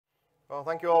Well,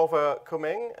 thank you all for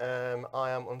coming.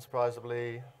 I am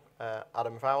unsurprisingly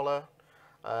Adam Fowler.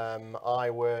 I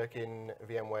work in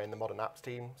VMware in the modern apps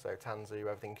team, so Tanzu,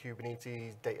 everything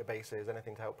Kubernetes, databases,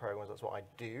 anything to help programmers, that's what I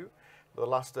do. For the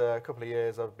last couple of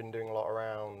years, I've been doing a lot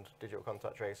around digital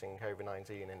contact tracing,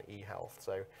 COVID-19 and e-health.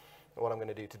 So what I'm going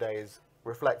to do today is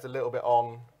reflect a little bit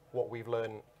on what we've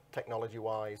learned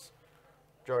technology-wise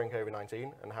during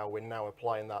COVID-19 and how we're now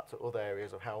applying that to other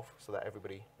areas of health so that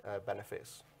everybody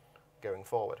benefits going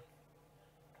forward.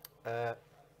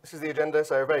 This is the agenda,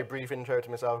 so a very brief intro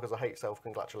to myself because I hate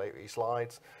self-congratulatory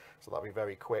slides, so that'll be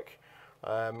very quick.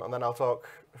 And then I'll talk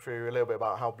through a little bit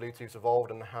about how Bluetooth's evolved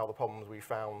and how the problems we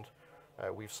found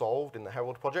we've solved in the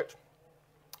Herald project.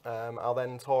 I'll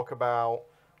then talk about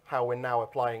how we're now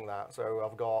applying that. So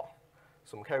I've got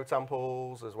some code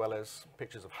samples as well as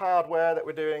pictures of hardware that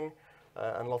we're doing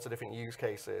and lots of different use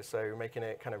cases, so making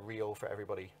it kind of real for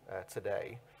everybody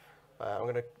today. I'm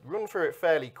going to run through it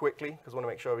fairly quickly because I want to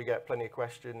make sure we get plenty of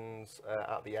questions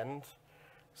at the end.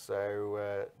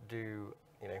 So do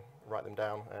write them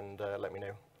down and let me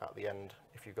know at the end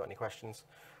if you've got any questions.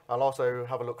 I'll also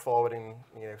have a look forward in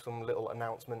some little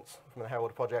announcements from the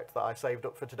Herald project that I saved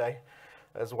up for today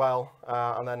as well,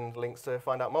 and then links to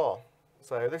find out more.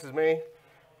 So this is me.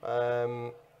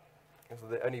 This is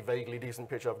the only vaguely decent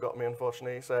picture I've got of me,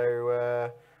 unfortunately.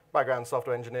 So background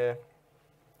software engineer.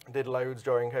 Did loads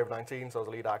during COVID-19, so I was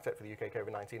a lead architect for the UK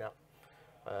COVID-19 app.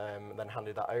 Then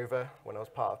handed that over when I was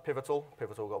part of Pivotal.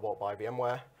 Pivotal got bought by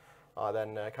VMware. I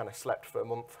then kind of slept for a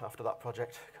month after that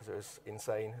project because it was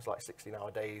insane. It was like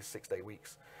 16-hour days, 6-day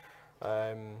weeks.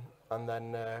 And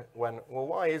then went, well,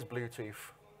 why is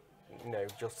Bluetooth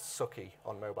just sucky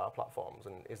on mobile platforms?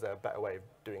 And is there a better way of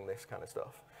doing this kind of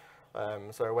stuff?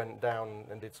 So I went down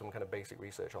and did some kind of basic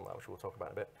research on that, which we'll talk about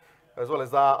in a bit. As well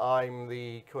as that, I'm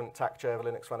the current TAC chair of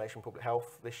Linux Foundation Public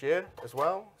Health this year as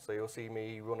well. So you'll see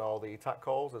me run all the TAC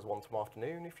calls. There's one tomorrow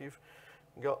afternoon if you've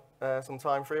got some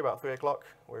time free, about 3 o'clock.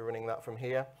 We're running that from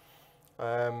here.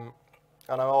 And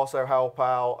I also help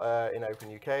out in Open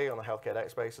UK on the healthcare data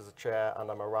space as a chair, and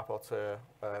I'm a rapporteur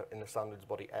in the standards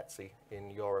body ETSI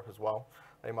in Europe as well.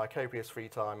 In my copious free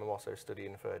time, I'm also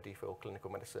studying for DPhil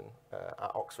clinical medicine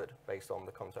at Oxford based on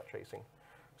the contact tracing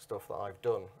stuff that I've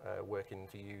done, working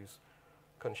to use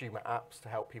consumer apps to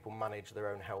help people manage their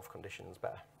own health conditions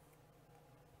better.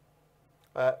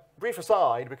 Brief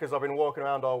aside, because I've been walking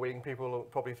around all week and people are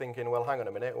probably thinking, well, hang on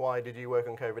a minute, why did you work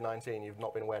on COVID-19? You've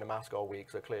not been wearing a mask all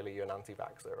week, so clearly you're an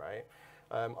anti-vaxxer, right?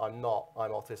 I'm not, I'm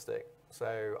autistic,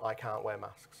 so I can't wear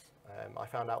masks. I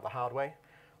found out the hard way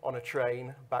on a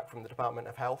train back from the Department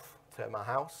of Health to my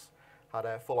house, had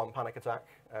a full-on panic attack,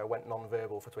 went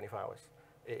non-verbal for 24 hours.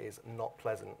 It is not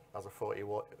pleasant as a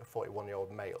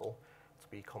 41-year-old male to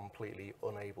be completely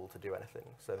unable to do anything.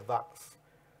 So that's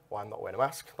why I'm not wearing a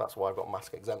mask. That's why I've got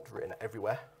mask exempt written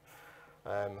everywhere,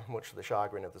 much to the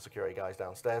chagrin of the security guys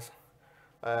downstairs.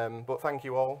 But thank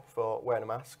you all for wearing a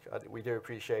mask. We do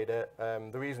appreciate it.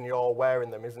 The reason you're all wearing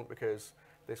them isn't because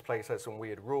this place has some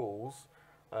weird rules.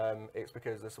 It's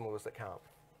because there's some of us that can't.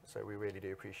 So we really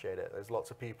do appreciate it. There's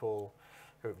lots of people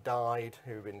who have died,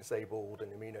 who have been disabled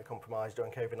and immunocompromised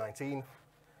during COVID-19.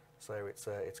 So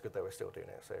it's good that we're still doing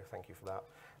it, so thank you for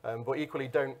that. But equally,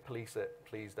 don't police it.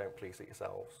 Please don't police it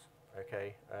yourselves,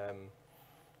 okay?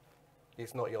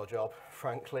 It's not your job,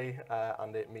 frankly,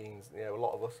 and it means, a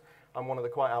lot of us, I'm one of the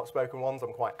quite outspoken ones.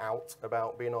 I'm quite out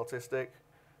about being autistic,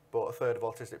 but a third of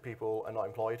autistic people are not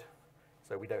employed,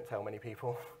 so we don't tell many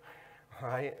people,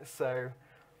 right? So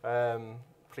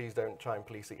please don't try and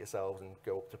police it yourselves and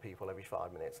go up to people every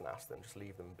 5 minutes and ask them. Just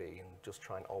leave them be and just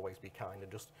try and always be kind and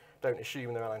just don't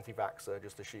assume they're an anti-vaxxer,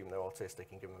 just assume they're autistic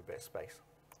and give them a bit of space.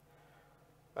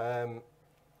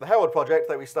 The Herald project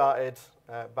that we started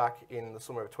back in the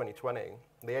summer of 2020,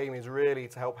 the aim is really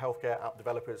to help healthcare app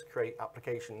developers create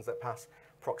applications that pass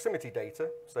proximity data.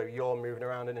 So you're moving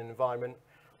around in an environment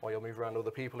or you'll move around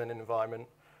other people in an environment,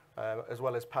 as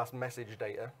well as pass message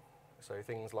data. So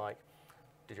things like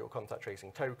digital contact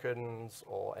tracing tokens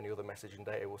or any other messaging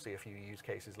data. We'll see a few use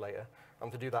cases later.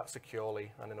 And to do that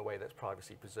securely and in a way that's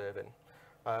privacy preserving,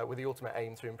 with the ultimate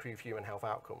aim to improve human health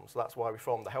outcomes. So that's why we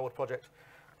formed the Herald project.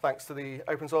 Thanks to the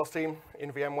open source team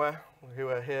in VMware who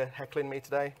are here heckling me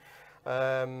today.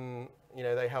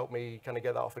 They helped me kind of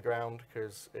get that off the ground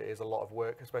because it is a lot of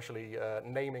work, especially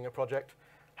naming a project.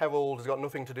 Herald has got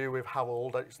nothing to do with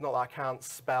Harold. It's not that I can't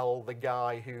spell the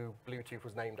guy who Bluetooth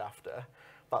was named after.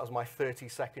 That was my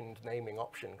 30-second naming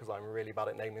option because I'm really bad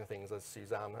at naming things, as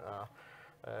Suzanne, our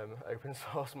open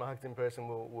source marketing person,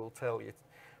 will tell you.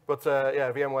 But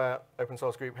yeah, VMware open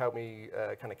source group helped me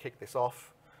kind of kick this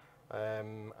off.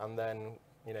 And then,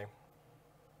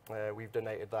 we've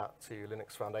donated that to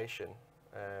Linux Foundation.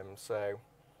 So,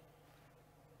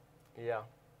 yeah.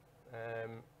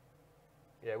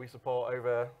 Yeah, we support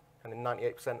over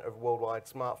 98% of worldwide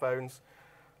smartphones.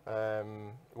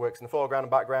 Works in the foreground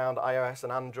and background, iOS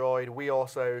and Android. We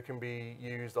also can be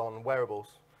used on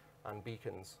wearables and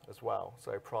beacons as well.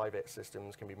 So private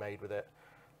systems can be made with it.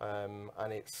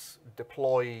 And it's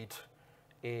deployed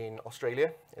in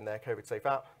Australia in their COVID Safe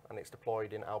app, and it's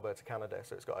deployed in Alberta, Canada.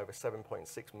 So it's got over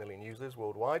 7.6 million users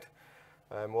worldwide.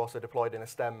 We're also deployed in a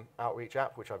STEM outreach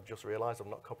app, which I've just realized I've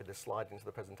not copied this slide into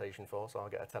the presentation for, so I'll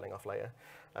get a telling off later.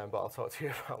 But I'll talk to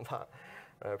you about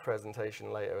that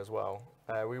presentation later as well.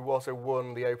 We also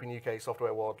won the Open UK Software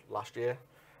Award last year,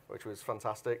 which was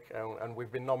fantastic. And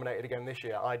we've been nominated again this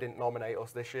year. I didn't nominate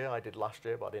us this year. I did last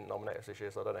year, but I didn't nominate us this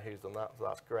year, so I don't know who's done that. So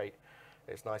that's great.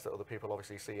 It's nice that other people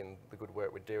obviously seeing the good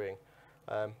work we're doing.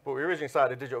 But we originally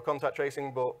started digital contact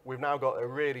tracing, but we've now got a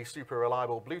really super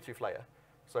reliable Bluetooth layer.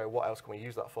 So what else can we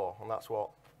use that for? And that's what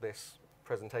this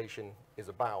presentation is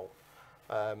about.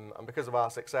 And because of our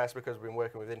success, because we've been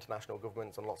working with international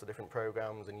governments on lots of different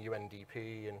programs and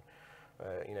UNDP and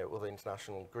other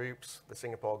international groups, the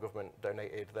Singapore government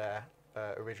donated their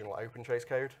original open trace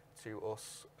code to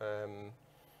us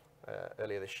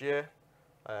earlier this year.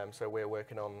 So we're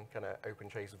working on kind of open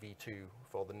trace V2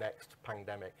 for the next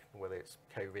pandemic, whether it's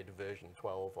COVID version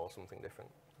 12 or something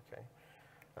different. Okay.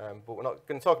 But we're not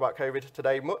going to talk about COVID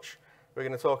today much. We're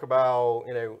going to talk about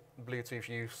Bluetooth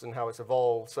use and how it's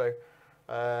evolved. So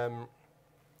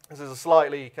this is a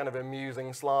slightly kind of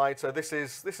amusing slide. So this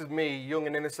is me, young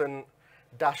and innocent,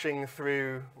 dashing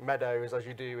through meadows as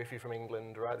you do if you're from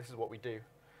England, right? This is what we do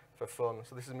for fun.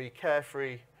 So this is me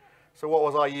carefree. So what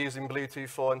was I using Bluetooth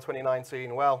for in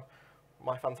 2019? Well,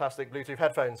 my fantastic Bluetooth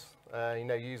headphones.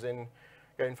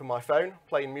 Going from my phone,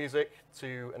 playing music,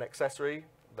 to an accessory,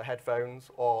 the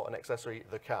headphones, or an accessory,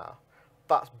 the car.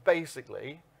 That's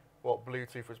basically what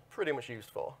Bluetooth was pretty much used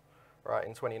for, right,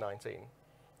 in 2019.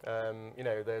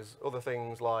 There's other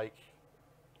things like,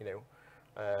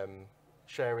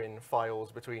 sharing files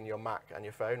between your Mac and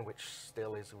your phone, which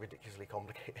still is ridiculously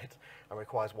complicated and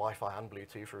requires Wi-Fi and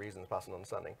Bluetooth for reasons past an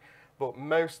understanding. But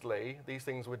mostly, these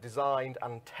things were designed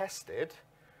and tested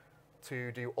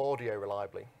to do audio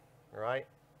reliably, right?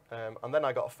 And then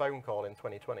I got a phone call in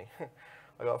 2020.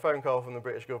 I got a phone call from the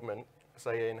British government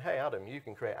saying, hey, Adam, you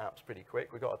can create apps pretty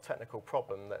quick. We've got a technical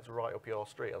problem that's right up your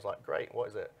street. I was like, great, what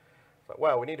is it? It's like,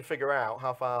 well, we need to figure out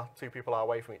how far two people are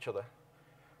away from each other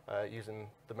using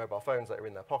the mobile phones that are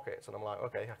in their pockets. And I'm like,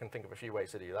 okay, I can think of a few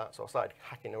ways to do that. So I started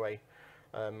hacking away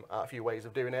at a few ways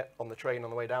of doing it on the train on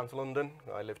the way down to London.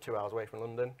 I live 2 hours away from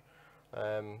London.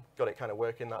 Got it kind of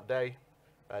working that day,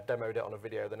 demoed it on a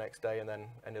video the next day, and then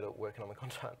ended up working on the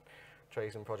contact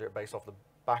tracing project based off the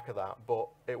back of that. But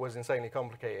it was insanely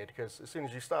complicated because as soon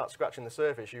as you start scratching the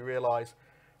surface, you realize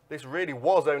this really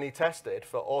was only tested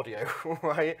for audio,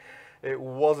 right? It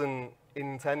wasn't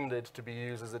intended to be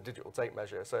used as a digital tape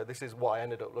measure. So this is what I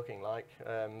ended up looking like.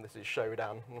 This is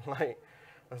showdown. I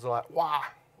was like, wow.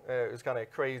 It was kind of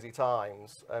crazy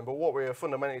times. But what we were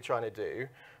fundamentally trying to do,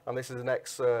 and this is an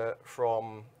excerpt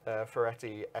from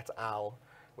Ferretti et al.,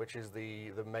 which is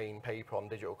the main paper on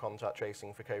digital contact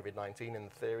tracing for COVID-19 and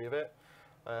the theory of it.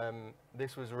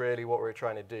 This was really what we were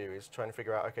trying to do, is trying to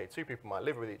figure out, okay, two people might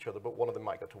live with each other, but one of them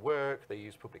might go to work, they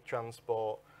use public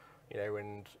transport,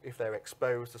 and if they're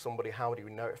exposed to somebody, how do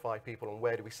we notify people, and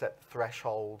where do we set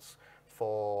thresholds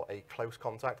for a close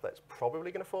contact that's probably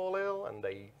going to fall ill, and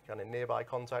a kind of nearby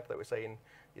contact that we're saying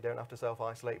you don't have to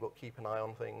self-isolate, but keep an eye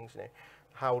on things.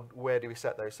 Where do we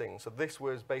set those things? So this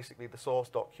was basically the source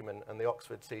document, and the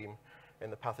Oxford team in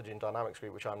the pathogen dynamics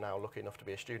group, which I'm now lucky enough to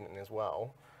be a student in as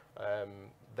well.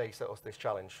 They set us this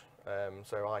challenge.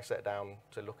 So I sat down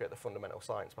to look at the fundamental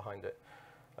science behind it.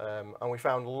 And we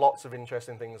found lots of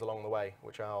interesting things along the way,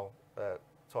 which I'll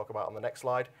talk about on the next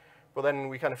slide. But then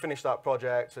we kind of finished that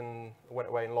project and went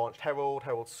away and launched Herald.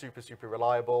 Herald's super, super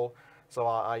reliable. So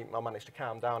I managed to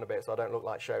calm down a bit so I don't look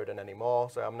like Shodan anymore.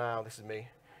 So this is me.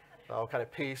 I'm kind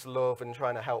of peace, love, and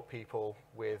trying to help people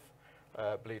with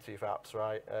Bluetooth apps,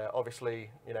 right? Obviously,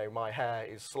 my hair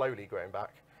is slowly growing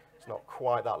back. It's not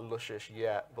quite that luscious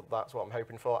yet, but that's what I'm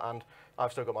hoping for. And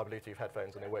I've still got my Bluetooth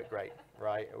headphones and they work great,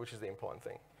 right? Which is the important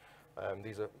thing.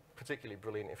 These are particularly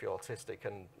brilliant if you're autistic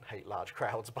and hate large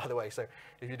crowds, by the way. So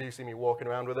if you do see me walking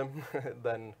around with them,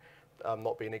 then I'm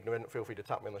not being ignorant. Feel free to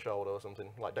tap me on the shoulder or something.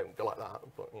 Like, don't go like that,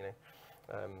 but,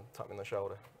 tap me on the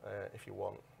shoulder if you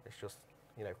want. It's just,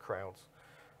 crowds.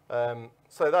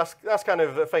 So that's kind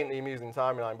of a faintly amusing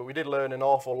timeline, but we did learn an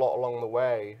awful lot along the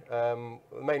way. The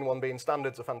main one being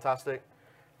standards are fantastic.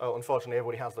 Oh, unfortunately,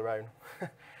 everybody has their own.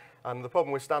 And the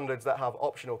problem with standards that have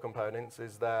optional components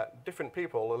is that different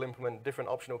people will implement different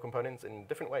optional components in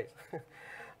different ways.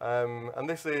 And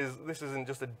this isn't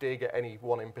just a dig at any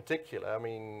one in particular. I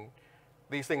mean,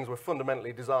 these things were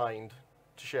fundamentally designed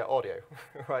to share audio,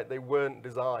 right? They weren't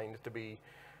designed to be,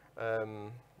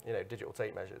 digital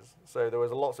tape measures. So there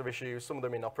was lots of issues, some of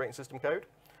them in operating system code,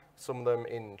 some of them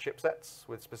in chipsets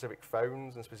with specific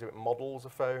phones and specific models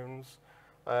of phones.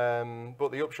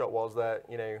 But the upshot was that,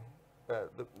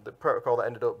 the protocol that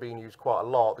ended up being used quite a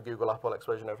lot, the Google Apple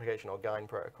Exposure Notification or GAIN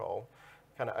protocol,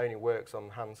 kind of only works on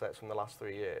handsets from the last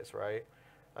 3 years, right?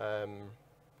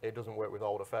 It doesn't work with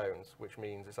older phones, which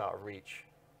means it's out of reach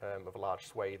of large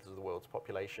swathes of the world's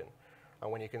population.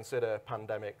 And when you consider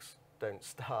pandemics don't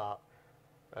start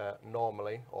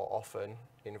normally or often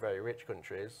in very rich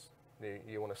countries,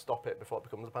 you want to stop it before it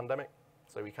becomes a pandemic.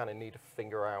 So we kind of need to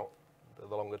figure out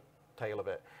the longer tail of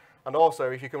it. And also,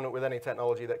 if you're coming up with any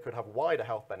technology that could have wider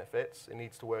health benefits, it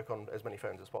needs to work on as many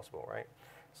phones as possible, right?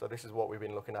 So this is what we've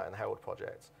been looking at in the Herald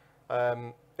project.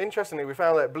 Interestingly, we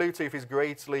found that Bluetooth is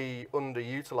greatly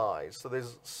underutilized. So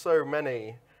there's so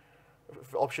many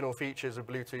optional features of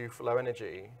Bluetooth Low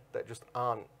Energy that just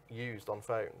aren't used on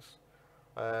phones.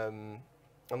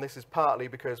 And this is partly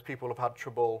because people have had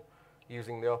trouble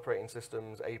using the operating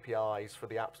system's APIs for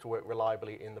the apps to work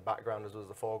reliably in the background as well as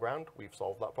the foreground. We've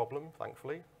solved that problem,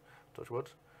 thankfully, touch wood.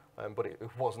 But it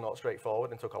was not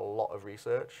straightforward and took a lot of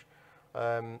research.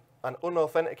 And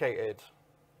unauthenticated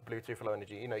Bluetooth Low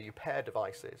Energy, you pair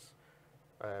devices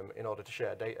in order to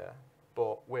share data.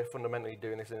 But we're fundamentally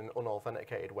doing this in an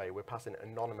unauthenticated way. We're passing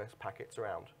anonymous packets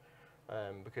around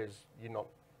because you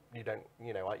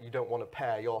don't want to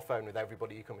pair your phone with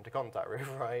everybody you come into contact with,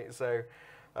 right? So,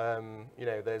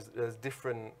 there's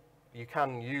different. You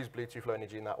can use Bluetooth Low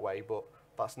Energy in that way, but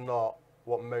that's not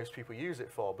what most people use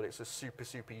it for. But it's a super,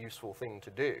 super useful thing to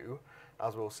do,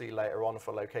 as we'll see later on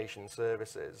for location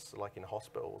services, like in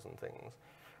hospitals and things.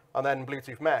 And then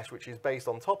Bluetooth Mesh, which is based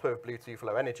on top of Bluetooth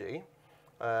Low Energy,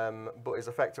 but is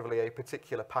effectively a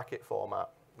particular packet format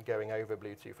going over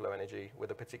Bluetooth Low Energy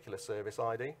with a particular service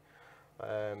ID.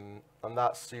 And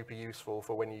that's super useful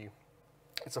for when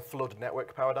it's a flood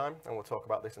network paradigm, and we'll talk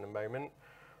about this in a moment.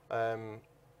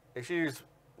 It's used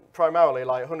primarily,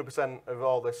 like 100% of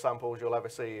all the samples you'll ever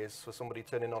see is for somebody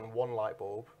turning on one light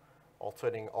bulb, or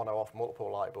turning on or off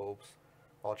multiple light bulbs,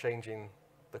 or changing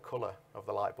the color of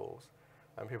the light bulbs.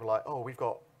 And people are like, oh, we've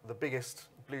got the biggest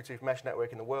Bluetooth mesh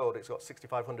network in the world. It's got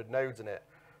 6,500 nodes in it.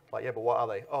 Like, yeah, but what are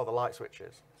they? Oh, the light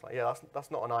switches. It's like, yeah,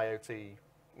 that's not an IoT,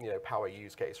 power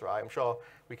use case, right? I'm sure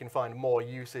we can find more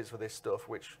uses for this stuff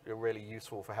which are really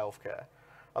useful for healthcare.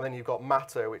 And then you've got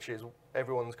Matter, which is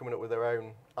everyone's coming up with their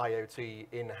own IoT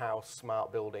in-house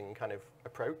smart building kind of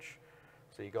approach.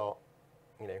 So you got,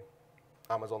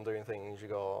 Amazon doing things, you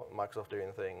got Microsoft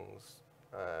doing things.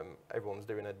 Everyone's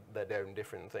doing their own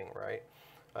different thing, right?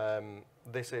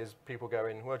 This is people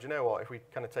going, well, do you know what? If we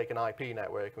kind of take an IP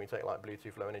network and we take like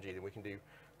Bluetooth Low Energy, then we can do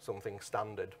something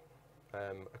standard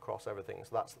across everything.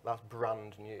 So that's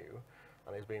brand new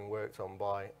and is being worked on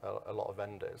by a lot of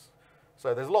vendors.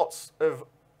 So there's lots of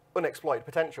unexploited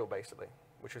potential, basically,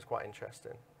 which is quite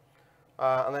interesting.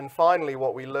 And then finally,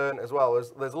 what we learned as well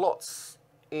is there's lots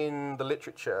in the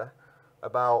literature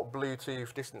about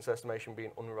Bluetooth distance estimation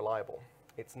being unreliable.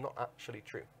 It's not actually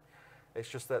true. It's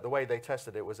just that the way they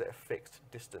tested it was at a fixed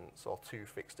distance or two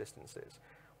fixed distances.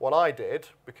 What I did,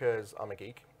 because I'm a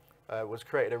geek, was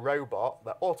created a robot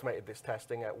that automated this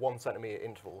testing at 1 centimeter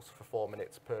intervals for 4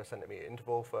 minutes per centimeter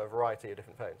interval for a variety of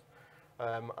different phones.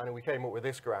 And we came up with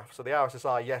this graph. So the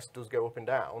RSSI, yes, does go up and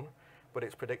down, but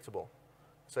it's predictable.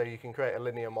 So you can create a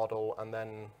linear model and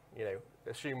then,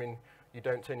 assuming you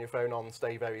don't turn your phone on,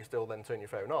 stay very still, then turn your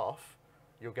phone off,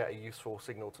 you'll get a useful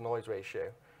signal to noise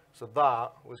ratio. So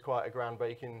that was quite a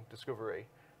groundbreaking discovery.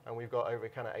 And we've got over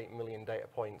kind of 8 million data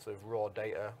points of raw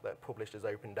data that published as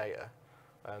open data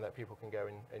that people can go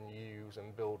and use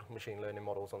and build machine learning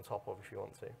models on top of if you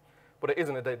want to. But it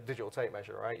isn't a digital tape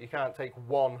measure, right? You can't take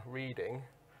one reading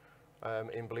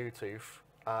in Bluetooth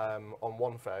on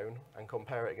one phone and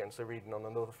compare it against a reading on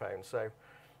another phone. So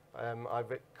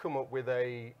I've come up with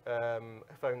a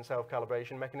phone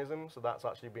self-calibration mechanism. So that's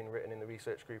actually been written in the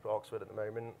research group at Oxford at the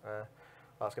moment.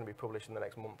 That's going to be published in the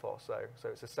next month or so. So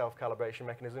it's a self-calibration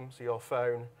mechanism. So your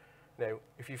phone,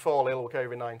 if you fall ill with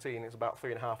COVID-19, it's about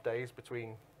 3.5 days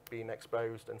between being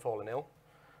exposed and falling ill.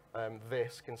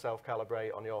 This can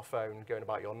self-calibrate on your phone going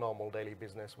about your normal daily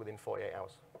business within 48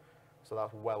 hours. So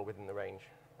that's well within the range.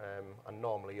 And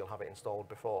normally you'll have it installed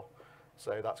before.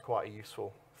 So that's quite a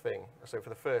useful thing. So for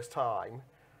the first time,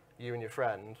 you and your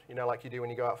friend, like you do when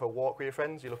you go out for a walk with your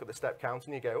friends, you look at the step count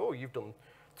and you go, oh, you've done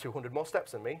 200 more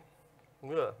steps than me.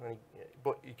 ugh,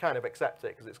 but you kind of accept it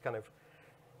because it's kind of,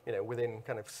 within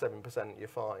kind of 7% you're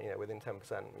fine, within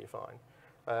 10% you're fine.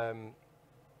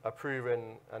 Are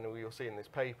proven, and you'll see in this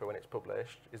paper when it's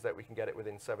published, is that we can get it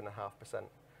within 7.5%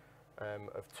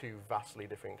 of two vastly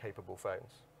different capable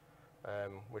phones,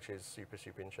 which is super,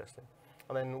 super interesting.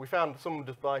 And then we found some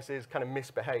devices kind of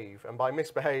misbehave, and by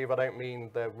misbehave I don't mean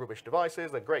they're rubbish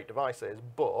devices, they're great devices,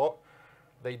 but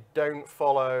they don't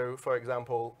follow, for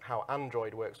example, how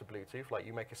Android works with Bluetooth. Like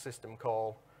you make a system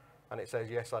call and it says,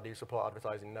 yes, I do support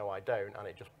advertising, no, I don't, and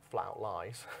it just flat out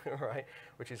lies, right?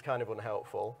 Which is kind of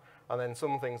unhelpful. And then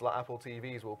some things like Apple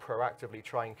TVs will proactively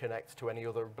try and connect to any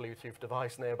other Bluetooth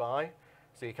device nearby,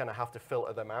 so you kind of have to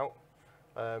filter them out.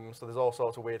 So there's all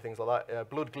sorts of weird things like that.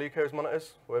 Blood glucose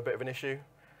monitors were a bit of an issue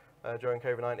during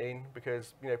COVID-19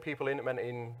 because people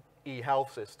implementing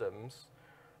e-health systems,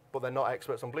 but they're not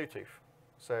experts on Bluetooth.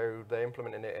 So they're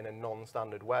implementing it in a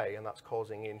non-standard way, and that's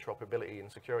causing interoperability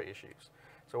and security issues.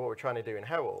 So what we're trying to do in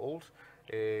Herald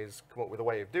is come up with a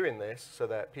way of doing this so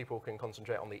that people can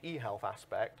concentrate on the e-health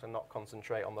aspect and not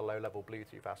concentrate on the low-level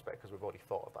Bluetooth aspect, because we've already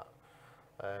thought of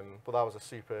that. But that was a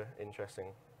super interesting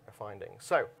finding.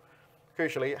 So,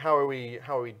 crucially, how are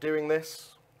we doing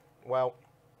this? Well,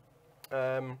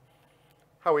 how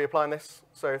are we applying this?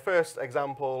 So first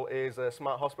example is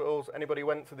smart hospitals. Anybody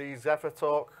went to the Zephyr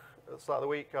talk at the start of the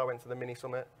week? I went to the mini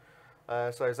summit.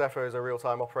 So Zephyr is a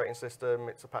real-time operating system.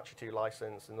 It's Apache 2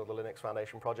 license, another Linux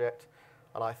Foundation project.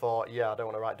 And I thought, yeah, I don't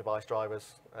want to write device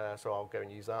drivers, so I'll go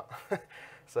and use that.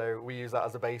 So we use that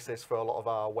as a basis for a lot of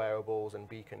our wearables and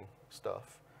beacon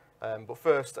stuff. But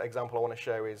first example I want to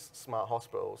show is smart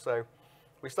hospitals. So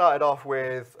we started off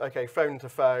with, okay,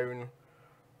 phone-to-phone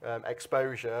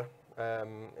exposure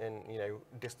in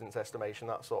distance estimation,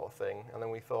 that sort of thing. And then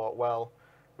we thought, well,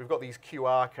 we've got these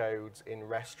QR codes in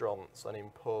restaurants and in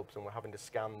pubs, and we're having to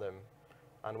scan them.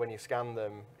 And when you scan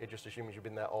them, it just assumes you've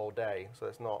been there all day, so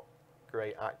it's not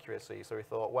great accuracy. So we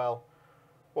thought, well,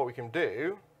 what we can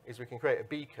do is we can create a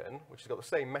beacon, which has got the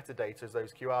same metadata as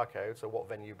those QR codes, so what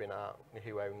venue you've been at,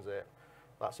 who owns it,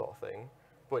 that sort of thing,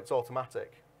 but it's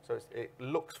automatic. So it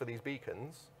looks for these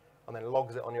beacons and then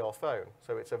logs it on your phone.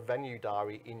 So it's a venue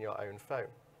diary in your own phone.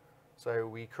 So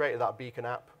we created that beacon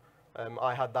app.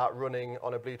 I had that running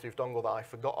on a Bluetooth dongle that I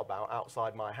forgot about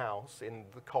outside my house in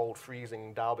the cold,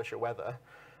 freezing Derbyshire weather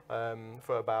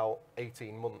for about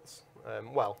 18 months.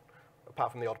 Well,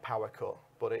 apart from the odd power cut,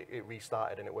 but it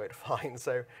restarted and it worked fine.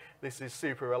 So this is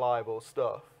super reliable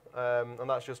stuff. And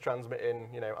that's just transmitting,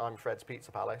 I'm Fred's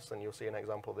Pizza Palace, and you'll see an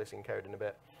example of this in code in a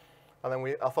bit. And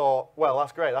then I thought, well,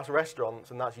 that's great, that's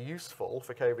restaurants, and that's useful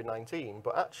for COVID-19,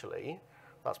 but actually,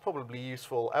 that's probably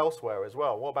useful elsewhere as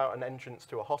well. What about an entrance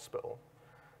to a hospital?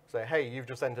 Say, hey, you've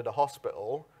just entered a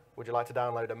hospital. Would you like to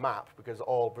download a map? Because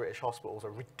all British hospitals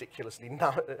are ridiculously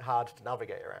hard to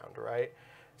navigate around, right?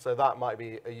 So that might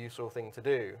be a useful thing to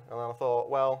do. And then I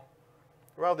thought, well,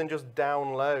 rather than just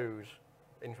download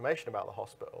information about the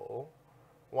hospital,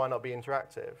 why not be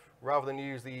interactive? Rather than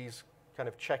use these kind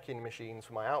of check-in machines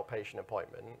for my outpatient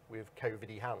appointment with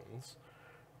COVID-y hands,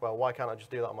 well, why can't I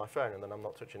just do that on my phone and then I'm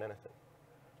not touching anything?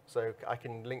 So I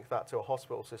can link that to a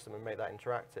hospital system and make that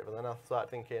interactive. And then I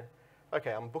started thinking,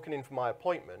 okay, I'm booking in for my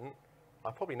appointment.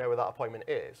 I probably know where that appointment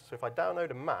is. So if I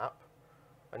download a map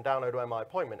and download where my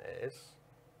appointment is,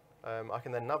 I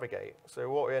can then navigate.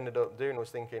 So what we ended up doing was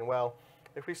thinking, well,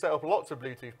 if we set up lots of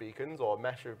Bluetooth beacons or a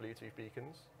mesh of Bluetooth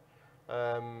beacons,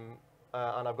 and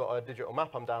I've got a digital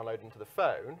map I'm downloading to the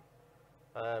phone,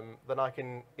 then I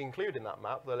can include in that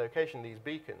map the location of these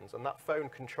beacons, and that phone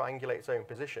can triangulate its own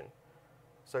position.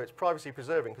 So it's privacy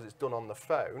preserving because it's done on the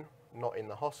phone, not in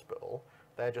the hospital.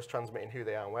 They're just transmitting who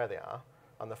they are and where they are,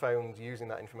 and the phone's using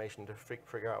that information to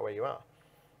figure out where you are.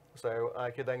 So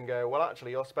I could then go, well,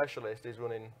 actually, your specialist is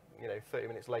running 30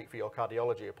 minutes late for your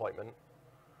cardiology appointment.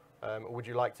 Would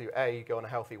you like to, A, go on a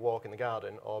healthy walk in the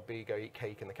garden, or B, go eat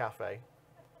cake in the cafe?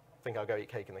 I think I'll go eat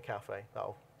cake in the cafe.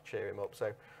 That'll cheer him up.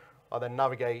 So I'll then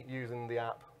navigate using the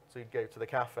app to go to the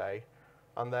cafe.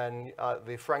 And then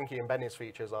the Frankie and Benny's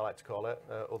features, I like to call it,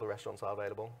 other restaurants are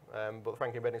available. But the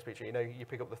Frankie and Benny's feature, you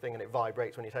pick up the thing and it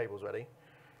vibrates when your table's ready.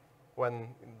 When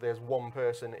there's one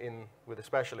person in with a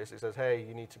specialist, it says, hey,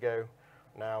 you need to go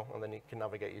now, and then it can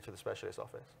navigate you to the specialist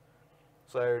office.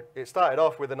 So it started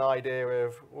off with an idea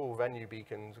of, oh, venue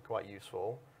beacons are quite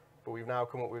useful, but we've now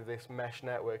come up with this mesh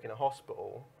network in a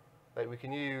hospital that we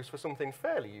can use for something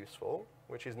fairly useful,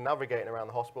 which is navigating around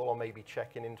the hospital or maybe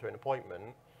checking into an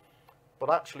appointment. But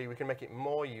actually, we can make it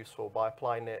more useful by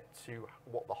applying it to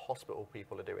what the hospital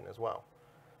people are doing as well.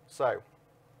 So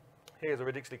here's a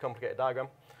ridiculously complicated diagram.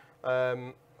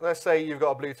 Let's say you've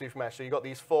got a Bluetooth mesh. So you've got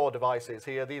these 4 devices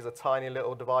here. These are tiny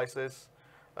little devices.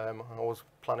 I was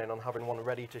planning on having one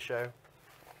ready to show.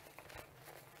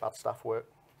 Bad staff work.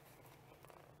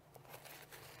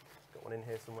 Got one in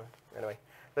here somewhere. Anyway,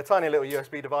 they're tiny little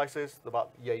USB devices. They're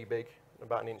about yay big,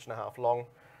 about 1.5 inches long.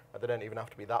 They don't even have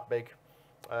to be that big.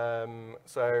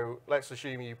 So let's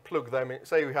assume you plug them in.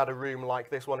 Say we had a room like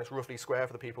this one. It's roughly square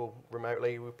for the people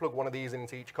remotely. We plug one of these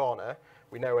into each corner.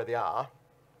 We know where they are.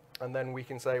 And then we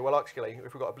can say, well, actually,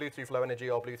 if we've got a Bluetooth Low Energy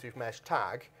or Bluetooth Mesh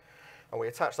tag, and we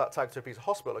attach that tag to a piece of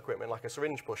hospital equipment like a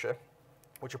syringe pusher,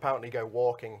 which apparently go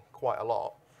walking quite a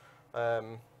lot.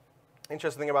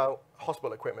 Interesting thing about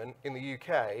hospital equipment, in the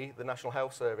UK, the National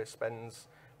Health Service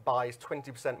buys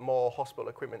 20% more hospital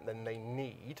equipment than they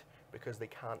need because they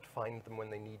can't find them when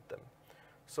they need them.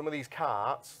 Some of these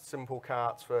carts, simple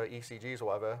carts for ECGs or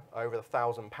whatever, are over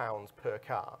 £1,000 per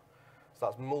cart. So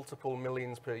that's multiple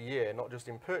millions per year, not just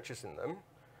in purchasing them,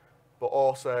 but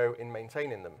also in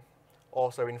maintaining them.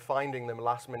 Also in finding them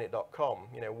lastminute.com.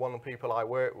 You know, one of the people I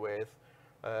worked with,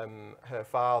 her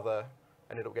father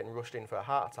ended up getting rushed in for a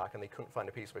heart attack and they couldn't find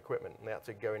a piece of equipment and they had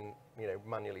to go and, you know,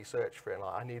 manually search for it. And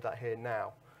like, I need that here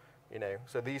now. You know,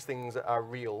 so these things are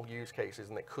real use cases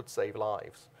and it could save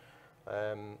lives.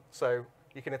 So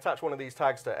you can attach one of these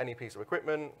tags to any piece of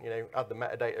equipment, you know, add the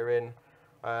metadata in,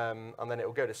 and then it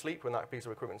will go to sleep when that piece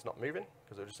of equipment's not moving,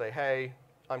 because it'll just say, hey,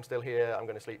 I'm still here, I'm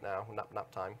going to sleep now,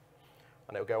 nap time.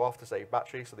 And it'll go off to save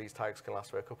battery, so these tags can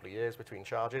last for a couple of years between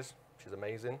charges, which is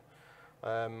amazing.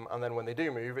 And then when they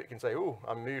do move, it can say, oh,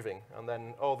 I'm moving. And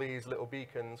then all these little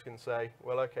beacons can say,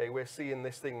 well, okay, we're seeing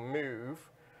this thing move.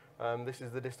 This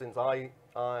is the distance you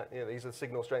know, these are the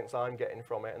signal strengths I'm getting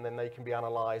from it, and then they can be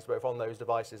analysed both on those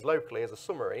devices locally as a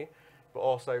summary, but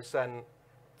also sent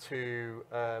to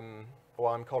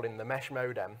what I'm calling the mesh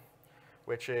modem,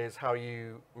 which is how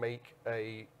you make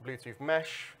a Bluetooth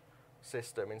mesh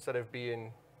system, instead of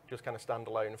being just kind of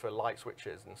standalone for light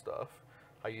switches and stuff,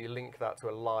 how you link that to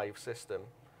a live system.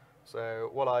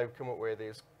 So what I've come up with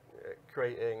is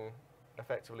creating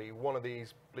effectively one of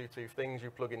these Bluetooth things you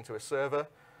plug into a server.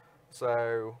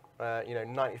 So, you know,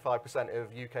 95% of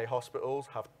UK hospitals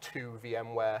have 2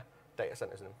 VMware data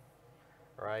centers in them,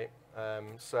 right?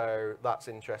 So that's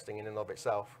interesting in and of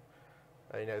itself.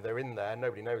 You know, they're in there,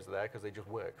 nobody knows they're there because they just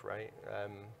work, right?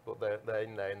 But they're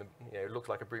in there, you know, it looks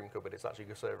like a broom cupboard, it's actually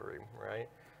a server room, right?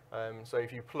 So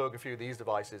if you plug a few of these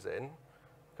devices in,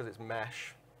 because it's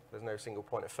mesh, there's no single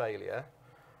point of failure.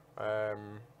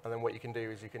 And then what you can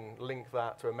do is you can link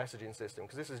that to a messaging system,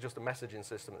 because this is just a messaging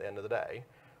system at the end of the day.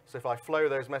 So if I flow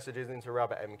those messages into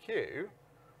RabbitMQ,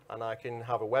 and I can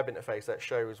have a web interface that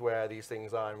shows where these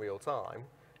things are in real time,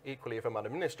 equally if I'm an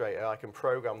administrator, I can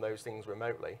program those things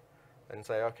remotely and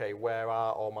say, okay, where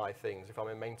are all my things? If I'm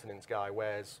a maintenance guy,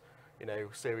 where's, you know,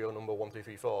 serial number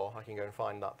 1234, I can go and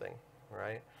find that thing,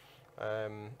 right?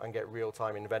 And get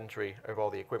real-time inventory of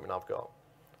all the equipment I've got.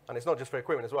 And it's not just for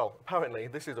equipment as well. Apparently,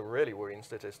 this is a really worrying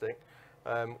statistic.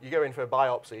 You go in for a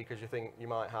biopsy because you think you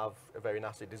might have a very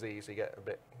nasty disease, so you get a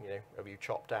bit, you know, of you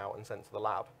chopped out and sent to the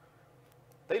lab.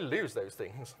 They lose those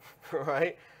things,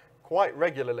 right? Quite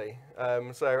regularly.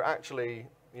 So actually,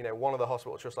 you know, one of the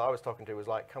hospital trusts I was talking to was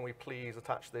like, can we please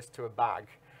attach this to a bag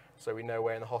so we know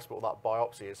where in the hospital that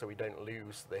biopsy is, so we don't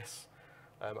lose this,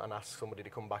 and ask somebody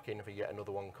to come back in for yet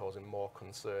another one causing more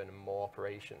concern and more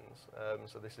operations.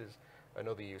 So this is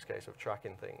another use case of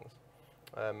tracking things.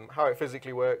 How it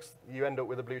physically works, you end up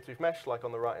with a Bluetooth mesh, like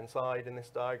on the right-hand side in this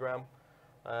diagram.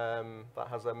 That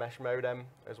has a mesh modem,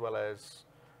 as well as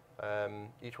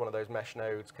each one of those mesh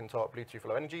nodes can talk Bluetooth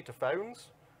Low Energy to phones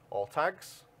or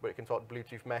tags, but it can talk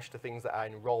Bluetooth mesh to things that are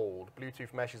enrolled.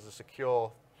 Bluetooth mesh is a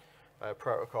secure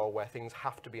protocol where things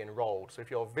have to be enrolled. So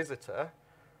if you're a visitor,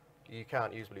 you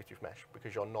can't use Bluetooth mesh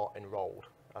because you're not enrolled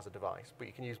as a device, but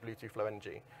you can use Bluetooth Low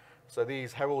Energy. So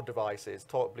these Herald devices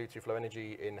talk Bluetooth Low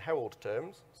Energy in Herald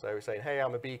terms. So saying, hey,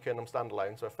 I'm a beacon, I'm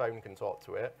standalone, so a phone can talk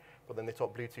to it. But then they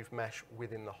talk Bluetooth mesh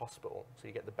within the hospital. So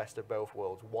you get the best of both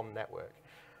worlds, one network.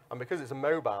 And because it's a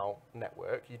mobile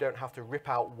network, you don't have to rip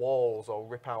out walls or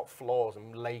rip out floors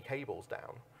and lay cables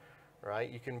down, right?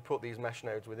 You can put these mesh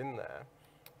nodes within there.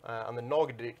 And the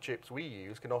Nordic chips we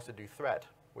use can also do Thread,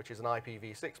 which is an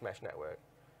IPv6 mesh network.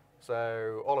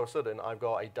 So all of a sudden, I've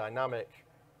got a dynamic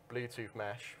Bluetooth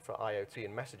mesh for IoT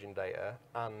and messaging data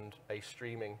and a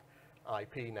streaming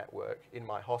IP network in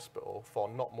my hospital for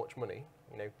not much money,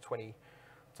 you know, $20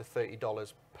 to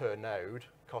 $30 per node,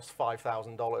 costs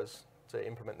 $5,000 to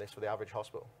implement this for the average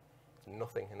hospital. It's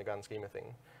nothing in the grand scheme of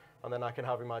things. And then I can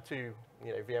have in my 2,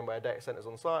 you know, VMware data centers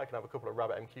on site, I can have a couple of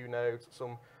RabbitMQ nodes,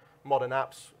 some modern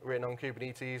apps written on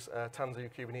Kubernetes. Tanzu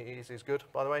Kubernetes is good,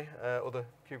 by the way. Other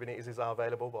Kubernetes are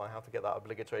available, but I have to get that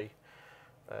obligatory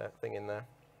thing in there.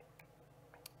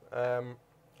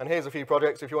 And here's a few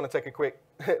projects if you want to take a quick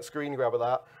screen grab of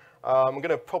that. I'm going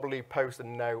to probably post a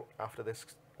note after this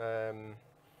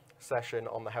session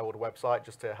on the Herald website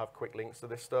just to have quick links to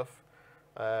this stuff.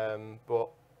 But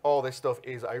all this stuff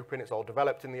is open. It's all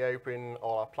developed in the open.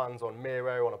 All our plans on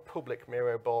Miro, on a public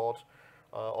Miro board,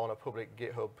 on a public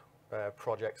GitHub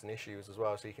projects and issues as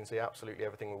well. So you can see absolutely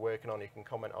everything we're working on. You can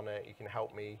comment on it. You can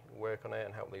help me work on it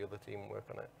and help the other team work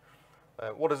on it.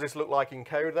 What does this look like in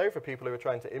code, though, for people who are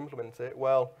trying to implement it?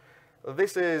 Well,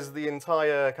 this is the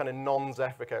entire kind of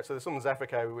non-Zephyr code. So there's some Zephyr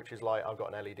code, which is like, I've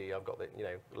got an LED, I've got the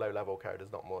low-level code,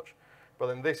 there's not much. But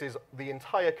then this is the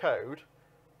entire code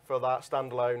for that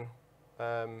standalone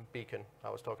beacon I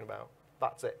was talking about.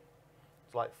 That's it.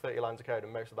 It's like 30 lines of code,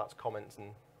 and most of that's comments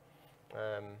and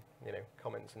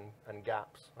comments and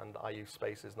gaps. And I use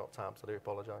spaces, not tabs. I do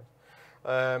apologize.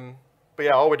 But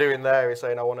yeah, all we're doing there is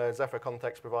saying I want a Zephyr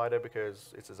context provider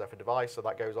because it's a Zephyr device, so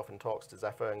that goes off and talks to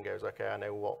Zephyr and goes, okay, I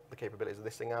know what the capabilities of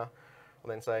this thing are. And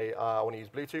then say I want to use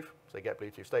Bluetooth, so get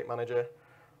Bluetooth State Manager,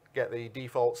 get the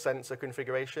default sensor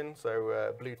configuration.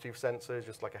 So Bluetooth sensor is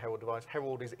just like a Herald device.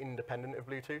 Herald is independent of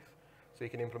Bluetooth, so you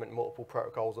can implement multiple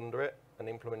protocols under it and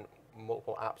implement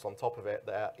multiple apps on top of it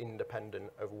that are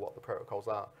independent of what the protocols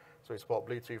are. So we support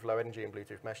Bluetooth Low Energy and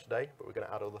Bluetooth Mesh today, but we're going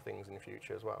to add other things in the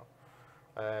future as well.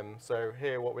 So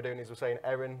here what we're doing is we're saying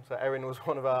Erin. So Erin was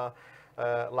one of our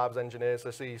labs engineers. So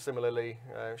she similarly,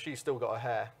 she's still got her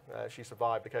hair. She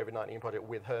survived the COVID-19 project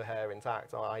with her hair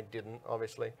intact. I didn't,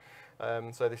 obviously.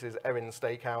 So this is Erin's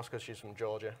steakhouse because she's from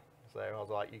Georgia. So I was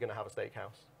like, you're going to have a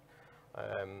steakhouse.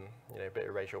 A bit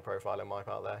of racial profile on my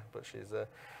part there, but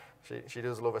she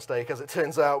does love a steak, as it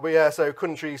turns out. But yeah, so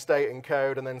country, state, and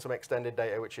code, and then some extended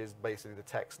data, which is basically the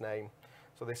text name.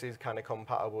 So this is kind of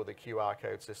compatible with the QR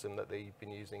code system that they've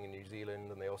been using in New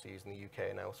Zealand, and they also use in the UK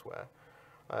and elsewhere.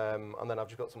 And then I've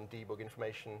just got some debug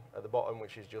information at the bottom,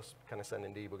 which is just kind of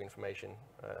sending debug information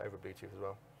over Bluetooth as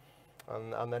well.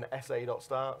 And then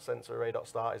sa.start, sensor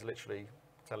array.start, is literally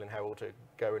telling Herald to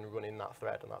go and run in that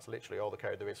thread, and that's literally all the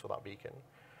code there is for that beacon.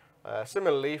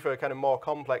 Similarly, for kind of more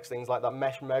complex things like that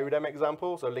mesh modem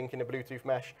example, so linking a Bluetooth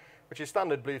mesh, which is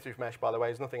standard Bluetooth mesh, by the way.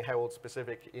 There's nothing Herald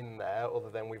specific in there other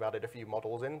than we've added a few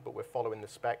models in, but we're following the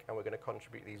spec and we're going to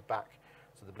contribute these back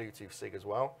to the Bluetooth SIG as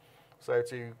well. So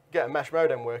to get a mesh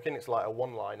modem working, it's like a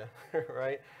one-liner,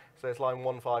 right? So it's line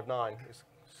 159. It's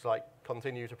like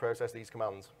continue to process these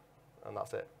commands, and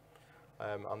that's it.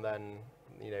 And then,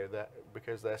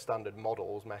 because they're standard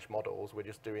models, mesh models, we're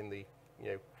just doing the,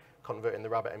 converting the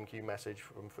RabbitMQ message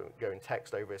from going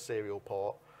text over a serial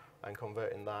port and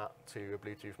converting that to a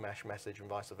Bluetooth mesh message and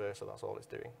vice versa. That's all it's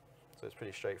doing. So it's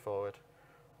pretty straightforward.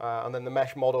 And then the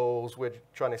mesh models, we're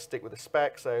trying to stick with the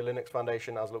spec. So Linux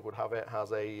Foundation, as luck would have it,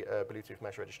 has a Bluetooth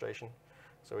mesh registration.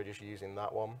 So we're just using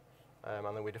that one.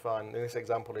 And then we define, in this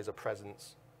example, is a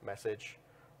presence message.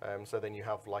 So then you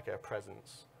have like a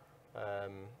presence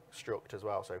struct as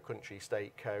well. So country,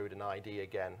 state, code, and ID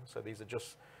again. So these are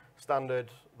just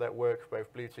standard that work for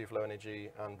both Bluetooth Low Energy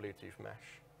and Bluetooth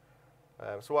Mesh.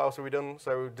 So what else have we done?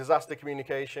 So disaster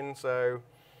communication, so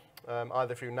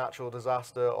either through natural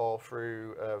disaster or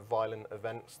through violent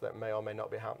events that may or may not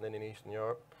be happening in Eastern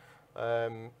Europe.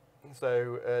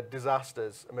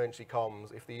 Disasters, emergency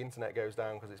comms, if the internet goes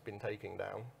down because it's been taken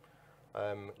down,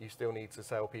 you still need to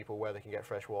tell people where they can get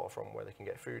fresh water from, where they can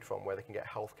get food from, where they can get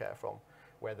healthcare from,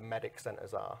 where the medic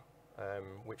centres are,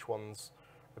 which ones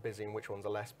are busy and which ones are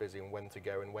less busy, and when to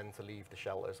go and when to leave the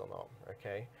shelters or not,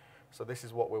 okay? So this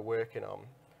is what we're working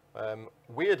on.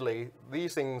 Weirdly,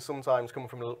 these things sometimes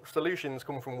solutions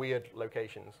come from weird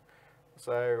locations.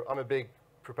 So I'm a big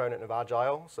proponent of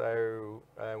Agile, so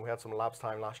we had some labs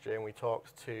time last year and we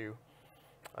talked to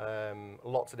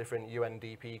lots of different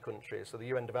UNDP countries. So the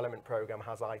UN Development Programme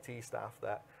has IT staff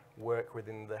that work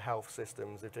within the health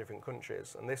systems of different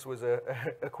countries. And this was a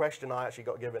question I actually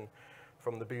got given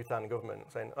from the Bhutan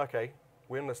government saying, okay,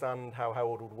 we understand how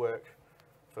Herald would work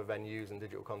for venues and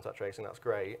digital contact tracing, that's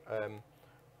great.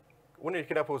 Wonder if you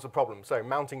could help us with a problem. So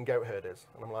mounting goat herders.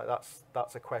 And I'm like,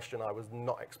 that's a question I was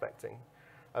not expecting.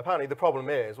 Apparently the problem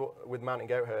is, with mounting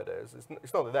goat herders,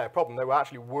 it's not that they're a problem, they were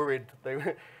actually worried,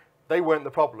 they weren't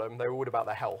the problem, they were worried about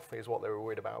their health is what they were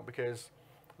worried about, because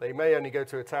they may only go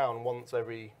to a town once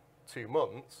every 2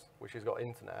 months, which has got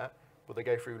internet, but they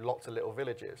go through lots of little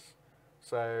villages.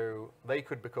 So they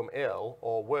could become ill,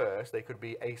 or worse, they could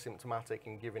be asymptomatic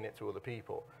and giving it to other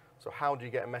people. So how do you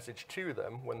get a message to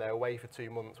them when they're away for 2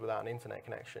 months without an internet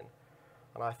connection?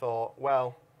 And I thought,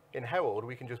 well, in Herald,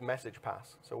 we can just message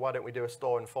pass. So why don't we do a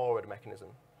store and forward mechanism?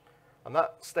 And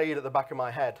that stayed at the back of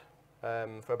my head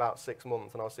for about 6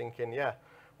 months. And I was thinking, yeah,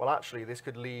 well, actually, this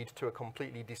could lead to a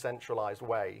completely decentralized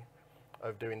way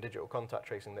of doing digital contact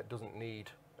tracing that doesn't need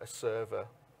a server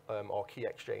or key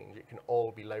exchange. It can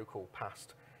all be local,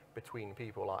 passed between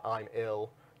people. Like, I'm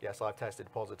ill, yes, I've tested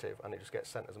positive, and it just gets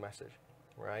sent as a message,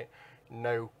 right?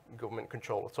 No government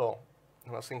control at all.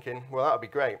 And I was thinking, well, that would be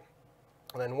great.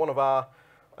 And then one of our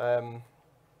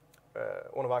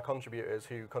contributors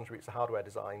who contributes to hardware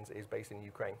designs is based in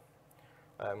Ukraine.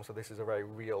 So this is a very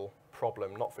real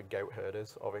problem, not for goat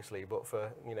herders, obviously, but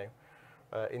for,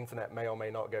 internet may or may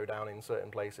not go down in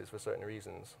certain places for certain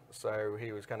reasons. So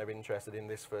he was kind of interested in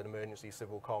this for emergency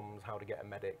civil comms, how to get a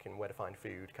medic and where to find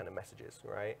food kind of messages,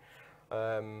 right?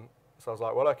 So I was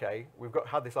like, well, okay, we've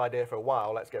had this idea for a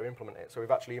while, let's go implement it. So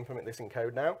we've actually implemented this in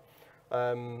code now.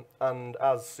 And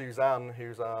as Suzanne,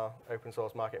 who's our open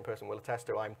source marketing person, will attest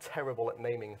to, I'm terrible at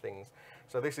naming things.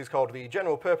 So this is called the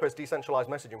General Purpose Decentralized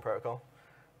Messaging Protocol,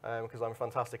 because I'm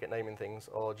fantastic at naming things,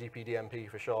 or GPDMP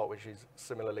for short, which is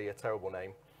similarly a terrible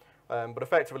name. But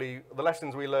effectively, the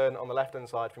lessons we learn on the left-hand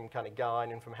side from kind of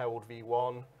Guine and from Herald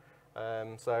v1.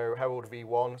 So Herald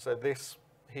v1, so this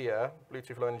here,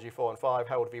 Bluetooth Low Energy 4 and 5,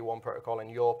 Herald v1 protocol,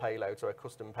 and your payload, so a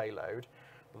custom payload.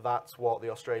 That's what the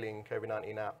Australian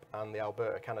COVID-19 app and the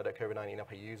Alberta, Canada COVID-19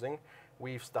 app are using.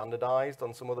 We've standardized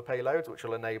on some other payloads, which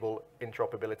will enable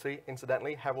interoperability.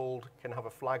 Incidentally, Herald can have a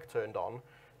flag turned on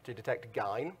to detect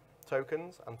Guine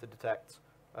tokens and to detect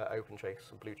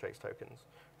OpenTrace and BlueTrace tokens.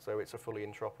 So it's a fully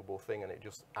interoperable thing, and it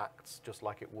just acts just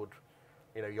like it would.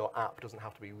 Your app doesn't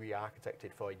have to be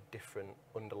re-architected for a different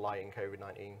underlying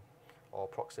COVID-19 or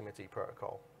proximity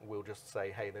protocol. We'll just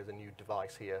say, hey, there's a new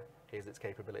device here, here's its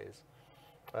capabilities.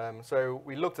 So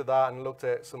we looked at that and looked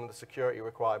at some of the security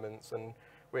requirements, and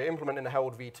we're implementing the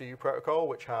Herald v2 protocol,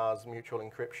 which has mutual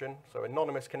encryption, so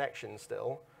anonymous connection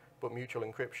still, but mutual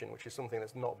encryption, which is something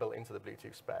that's not built into the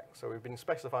Bluetooth spec. So we've been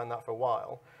specifying that for a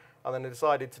while, and then I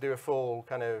decided to do a full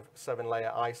kind of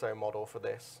 7-layer ISO model for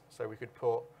this, so we could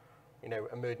put,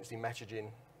 emergency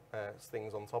messaging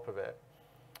things on top of it.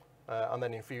 And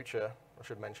then in future, I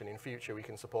should mention, in future we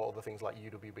can support other things like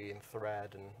UWB and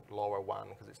Thread and LoRaWAN,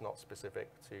 because it's not specific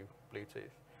to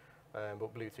Bluetooth.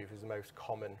 But Bluetooth is the most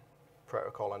common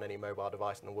protocol on any mobile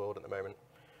device in the world at the moment.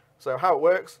 So how it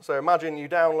works, so imagine you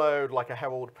download like a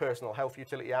Herald personal health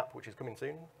utility app, which is coming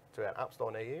soon to an app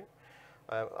store near you.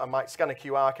 I might scan a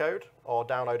QR code or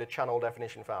download a channel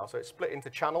definition file. So it's split into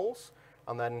channels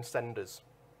and then senders.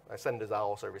 Senders are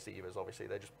also receivers, obviously.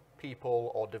 They're just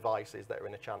people or devices that are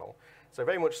in a channel. So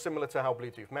very much similar to how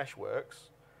Bluetooth Mesh works,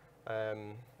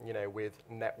 with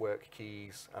network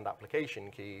keys and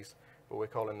application keys, but we're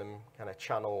calling them kind of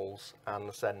channels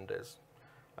and senders.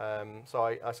 So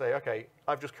I say, okay,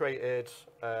 I've just created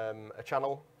a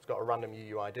channel. It's got a random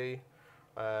UUID.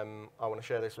 I want to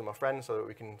share this with my friends so that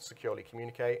we can securely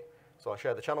communicate. So I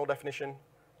share the channel definition,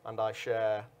 and I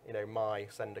share, my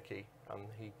sender key, and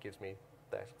he gives me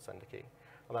their sender key.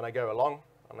 And then I go along,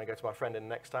 and I go to my friend in the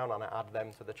next town, and I add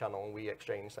them to the channel, and we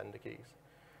exchange sender keys.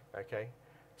 Okay,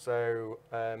 so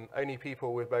only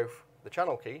people with both the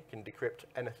channel key can decrypt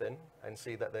anything and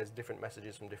see that there's different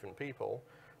messages from different people,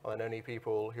 and then only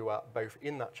people who are both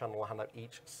in that channel and have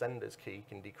each sender's key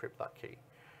can decrypt that key.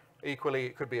 Equally,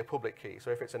 it could be a public key.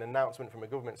 So if it's an announcement from a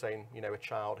government saying, a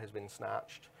child has been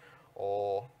snatched,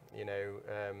 or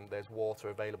there's water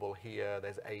available here,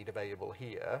 there's aid available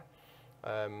here,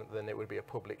 then it would be a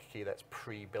public key that's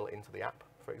pre-built into the app,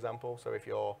 for example. So if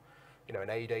you're an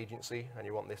aid agency and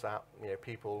you want this app,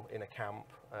 people in a camp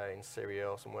in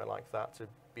Syria or somewhere like that to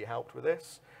be helped with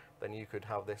this, then you could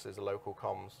have this as a local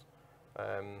comms.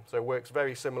 So it works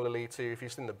very similarly to, if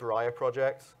you've seen the Briar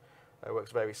project, it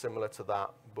works very similar to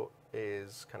that, but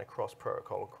is kind of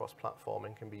cross-protocol, cross-platform,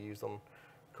 and can be used on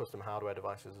custom hardware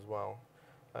devices as well.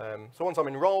 So once I'm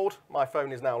enrolled, my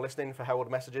phone is now listening for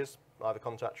Herald messages, either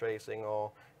contact tracing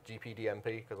or GPDMP,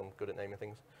 because I'm good at naming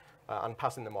things, and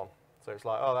passing them on. So it's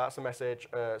like, oh, that's a message.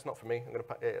 It's not for me.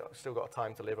 I've still got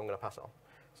time to live. I'm going to pass it on.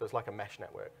 So it's like a mesh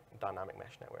network, dynamic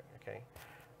mesh network. Okay.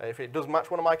 If it does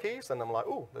match one of my keys, then I'm like,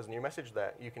 oh, there's a new message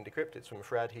there. You can decrypt it. It's from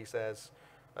Fred. He says,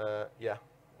 yeah,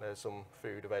 there's some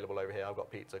food available over here. I've got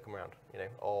pizza. Come around.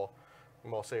 Or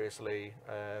more seriously,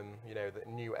 the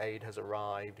new aid has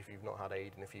arrived. If you've not had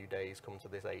aid in a few days, come to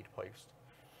this aid post.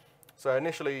 So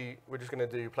initially, we're just going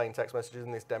to do plain text messages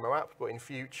in this demo app, but in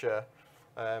future,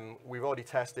 we've already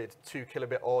tested 2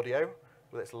 kilobit audio,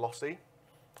 but it's lossy.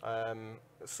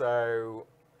 So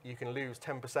you can lose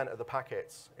 10% of the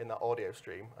packets in that audio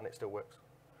stream, and it still works.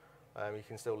 You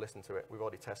can still listen to it. We've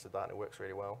already tested that, and it works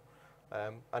really well.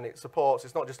 And it supports,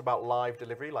 it's not just about live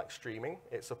delivery, like streaming.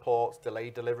 It supports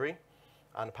delayed delivery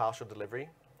and partial delivery,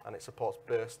 and it supports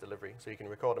burst delivery, so you can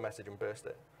record a message and burst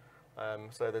it.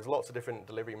 So there's lots of different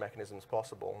delivery mechanisms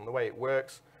possible. And the way it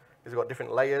works, is we've got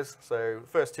different layers. So the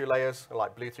first two layers are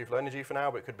like Bluetooth Low Energy for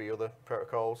now, but it could be other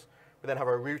protocols. We then have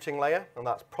a routing layer, and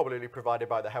that's probably provided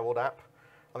by the Herald app.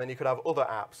 And then you could have other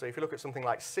apps. So if you look at something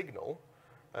like Signal,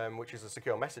 which is a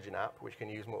secure messaging app, which can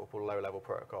use multiple low-level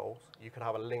protocols, you could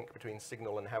have a link between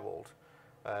Signal and Herald.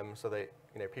 So that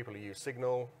people who use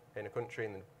Signal in a country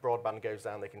and the broadband goes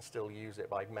down, they can still use it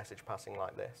by message passing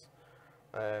like this.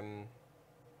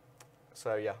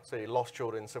 So yeah, so you lost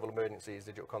children, civil emergencies,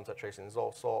 digital contact tracing. There's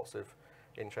all sorts of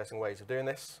interesting ways of doing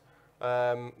this.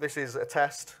 This is a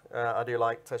test. I do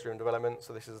like test-driven development,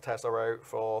 so this is a test I wrote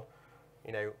for,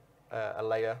 a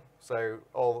layer. So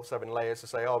all 7 layers to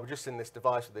say, oh, we're just in this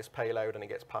device with this payload, and it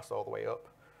gets passed all the way up.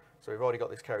 So we've already got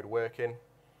this code working.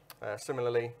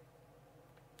 Similarly,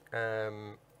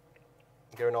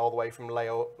 going all the way from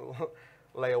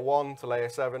layer 1 to layer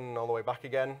 7 and all the way back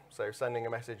again. So sending a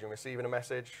message and receiving a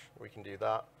message, we can do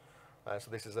that. So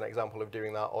this is an example of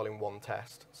doing that all in one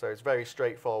test. So it's very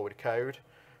straightforward code.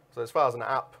 So as far as an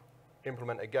app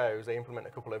implementer goes, they implement a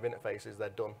couple of interfaces, they're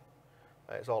done.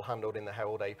 It's all handled in the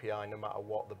Herald API, no matter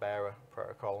what the bearer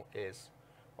protocol is.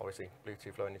 Obviously,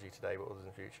 Bluetooth Low Energy today, but others in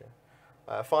the future.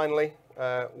 Finally,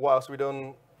 what else have we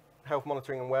done? Health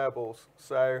monitoring and wearables.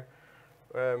 So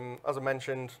as I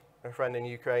mentioned, a friend in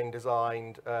Ukraine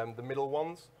designed the middle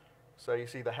ones. So you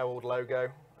see the Herald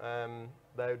logo,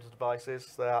 those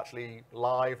devices, they're actually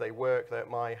live, they work, they're at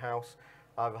my house.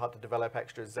 I've had to develop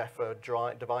extra Zephyr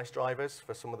device drivers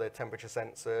for some of the temperature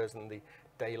sensors and the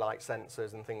daylight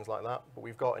sensors and things like that. But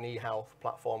we've got an e-health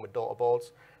platform with daughter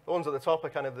boards. The ones at the top are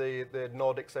kind of the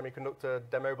Nordic semiconductor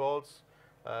demo boards.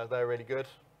 They're really good.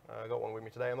 I got one with me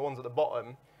today. And the ones at the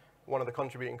bottom, one of the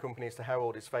contributing companies to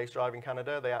Herald is Face Drive in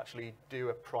Canada. They actually do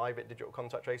a private digital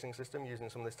contact tracing system using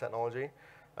some of this technology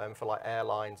for like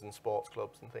airlines and sports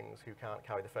clubs and things who can't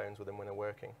carry the phones with them when they're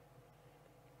working.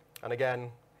 And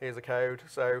again, here's the code.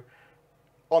 So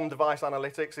on-device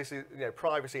analytics, this is,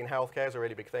 privacy in healthcare is a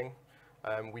really big thing.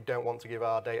 We don't want to give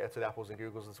our data to the Apples and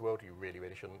Googles of this world. You really,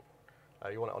 really shouldn't.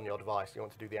 You want it on your device. You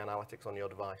want to do the analytics on your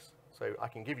device. So I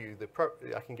can give you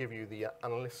the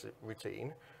analysis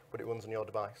routine, but it runs on your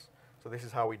device. So this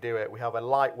is how we do it. We have a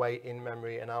lightweight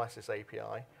in-memory analysis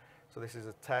API. So this is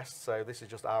a test. So this is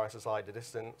just RSSI to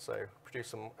distance. So produce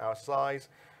some RSSIs.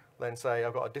 Then say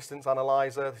I've got a distance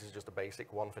analyzer. This is just a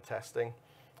basic one for testing.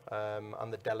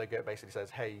 And the delegate basically says,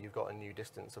 hey, you've got a new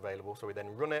distance available. So we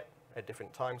then run it at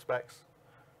different time specs.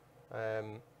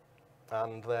 And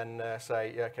then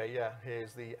say, okay, yeah,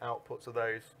 here's the outputs of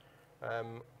those.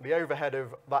 The overhead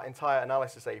of that entire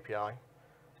analysis API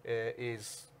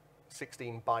is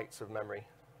 16 bytes of memory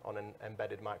on an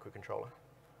embedded microcontroller.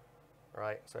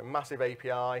 Right, so massive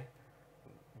API.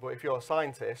 But if you're a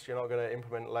scientist, you're not going to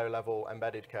implement low-level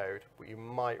embedded code, but you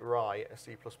might write a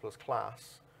C++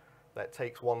 class that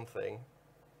takes one thing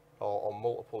or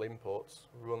multiple inputs,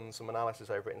 runs some analysis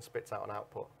over it, and spits out an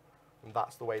output. And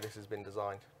that's the way this has been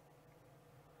designed.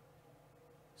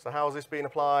 So how has this been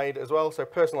applied as well? So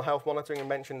personal health monitoring I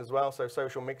mentioned as well, so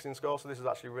social mixing score. So this is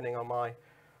actually running on my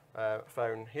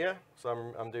phone here.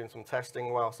 So I'm doing some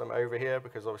testing whilst I'm over here,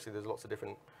 because obviously there's lots of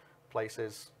different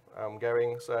places I'm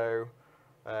going. So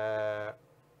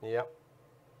yeah.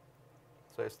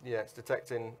 So it's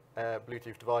detecting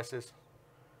Bluetooth devices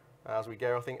as we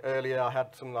go. I think earlier I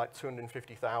had something like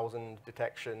 250,000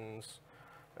 detections,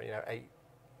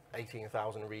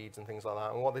 18,000 reads and things like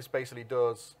that. And what this basically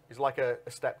does is like a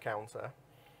step counter.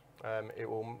 It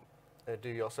will do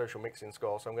your social mixing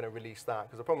score. So I'm going to release that,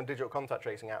 because the problem with digital contact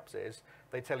tracing apps is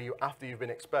they tell you after you've been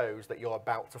exposed that you're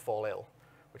about to fall ill,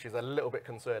 which is a little bit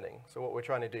concerning. So what we're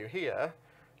trying to do here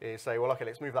is say, well, okay,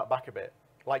 let's move that back a bit.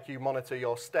 Like you monitor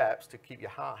your steps to keep your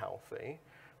heart healthy,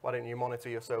 why don't you monitor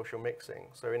your social mixing?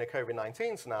 So in a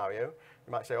COVID-19 scenario,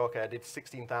 you might say, okay, I did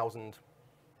 16,000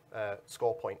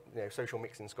 score point, social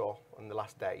mixing score on the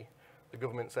last day. The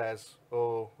government says,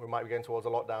 oh, we might be going towards a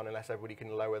lockdown unless everybody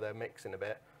can lower their mixing a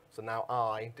bit. So now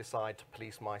I decide to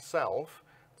police myself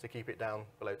to keep it down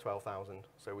below 12,000,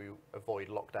 so we avoid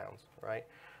lockdowns, right?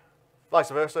 Vice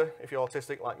versa, if you're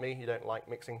autistic like me, you don't like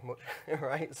mixing much,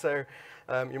 right? So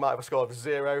you might have a score of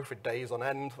 0 for days on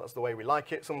end. That's the way we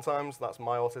like it sometimes. That's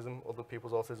my autism. Other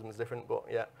people's autism is different, but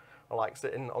yeah, I like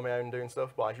sitting on my own doing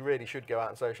stuff, but I really should go out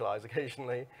and socialize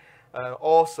occasionally.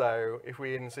 Also, if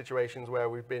we're in situations where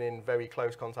we've been in very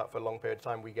close contact for a long period of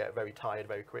time, we get very tired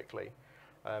very quickly,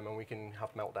 and we can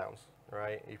have meltdowns,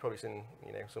 right? You've probably seen,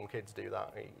 some kids do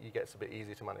that. It gets a bit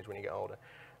easier to manage when you get older.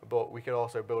 But we could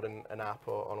also build an app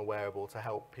or on a wearable to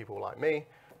help people like me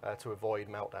to avoid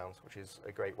meltdowns, which is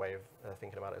a great way of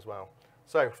thinking about it as well.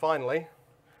 So finally,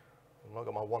 I've not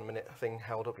got my 1 minute thing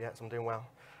held up yet, so I'm doing well.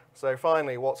 So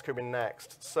finally, what's coming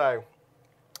next? So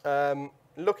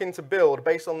Looking to build,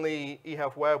 based on the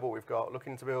eHealth wearable we've got,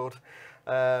 looking to build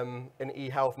an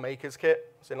eHealth makers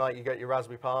kit. So like you get your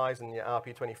Raspberry Pis and your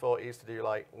RP2040s to do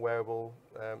like wearable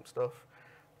stuff.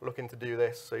 Looking to do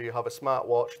this, so you have a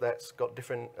smartwatch that's got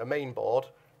a main board,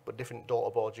 but different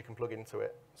daughter boards you can plug into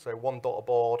it. So one daughter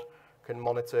board can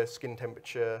monitor skin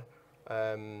temperature,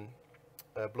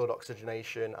 blood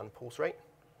oxygenation and pulse rate,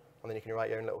 and then you can write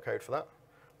your own little code for that.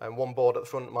 And one board at the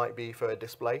front might be for a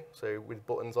display, so with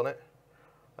buttons on it.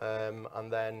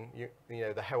 And then you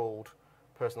know the Herald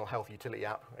personal health utility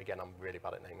app. Again, I'm really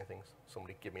bad at naming things.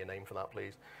 Somebody give me a name for that,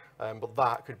 please. But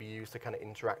that could be used to kind of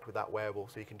interact with that wearable,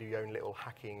 so you can do your own little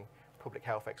hacking public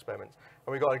health experiments.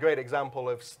 And we've got a great example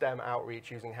of STEM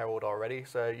outreach using Herald already.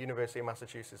 So University of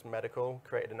Massachusetts Medical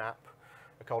created an app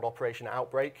called Operation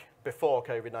Outbreak before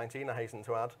COVID-19, I hasten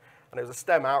to add. And it was a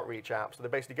STEM outreach app. So they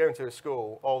basically go into a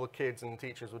school, all the kids and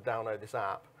teachers would download this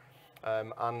app,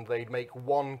 and they'd make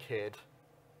one kid,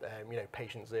 you know,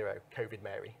 patient zero, COVID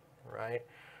Mary, right?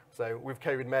 So with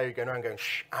COVID Mary going around going,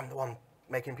 shh, I'm the one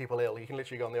making people ill. You can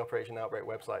literally go on the Operation Outbreak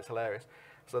website, it's hilarious.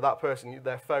 So that person,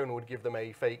 their phone would give them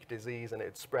a fake disease and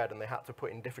it'd spread, and they had to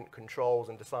put in different controls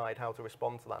and decide how to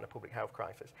respond to that in a public health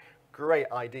crisis. Great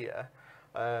idea.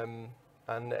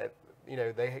 You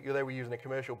know, they were using a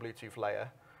commercial Bluetooth layer,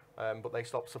 but they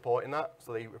stopped supporting that.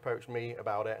 So they approached me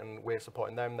about it, and we're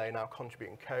supporting them. They're now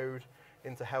contributing code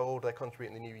into Herald. They're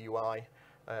contributing the new UI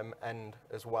end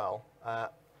as well.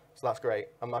 So that's great.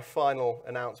 And my final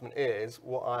announcement is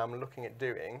what I am looking at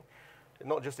doing,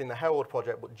 not just in the Herald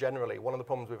project, but generally. One of the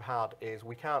problems we've had is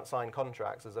we can't sign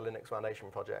contracts as a Linux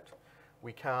Foundation project.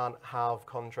 We can't have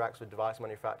contracts with device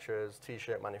manufacturers,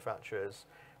 t-shirt manufacturers.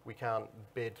 We can't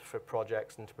bid for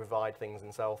projects and to provide things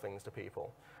and sell things to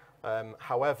people.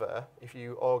 However, if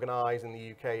you organise in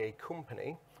the UK a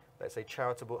company that's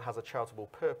has a charitable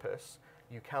purpose,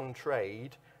 you can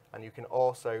trade, and you can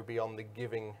also be on the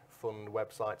giving fund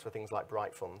websites for things like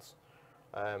Bright Funds.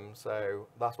 So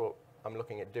that's what I'm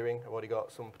looking at doing. I've already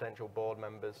got some potential board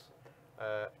members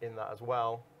in that as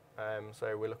well.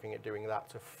 So we're looking at doing that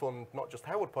to fund not just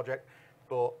Herald project,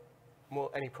 but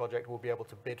any project will be able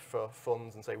to bid for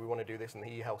funds and say we want to do this in the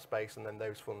eHealth space, and then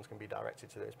those funds can be directed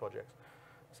to those projects.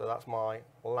 So that's my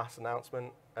last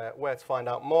announcement. Where to find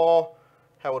out more,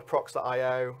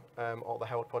 heraldprocs.io or the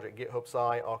Herald Project GitHub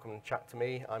site, or come and chat to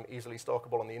me. I'm easily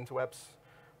stalkable on the interwebs.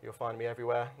 You'll find me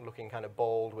everywhere, looking kind of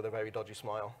bold with a very dodgy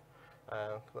smile.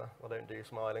 I don't do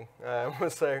smiling.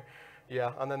 So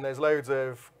yeah, and then there's loads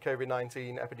of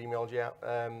COVID-19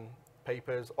 epidemiology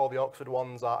papers. All the Oxford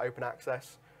ones are open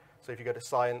access. So if you go to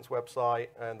Science website,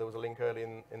 and there was a link early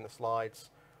in the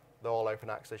slides, they're all open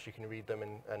access. You can read them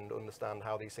and understand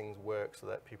how these things work so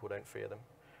that people don't fear them.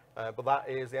 But that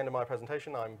is the end of my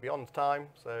presentation. I'm beyond time,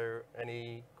 so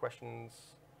any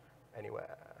questions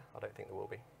anywhere? I don't think there will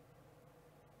be.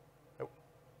 Nope.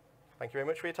 Thank you very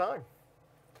much for your time.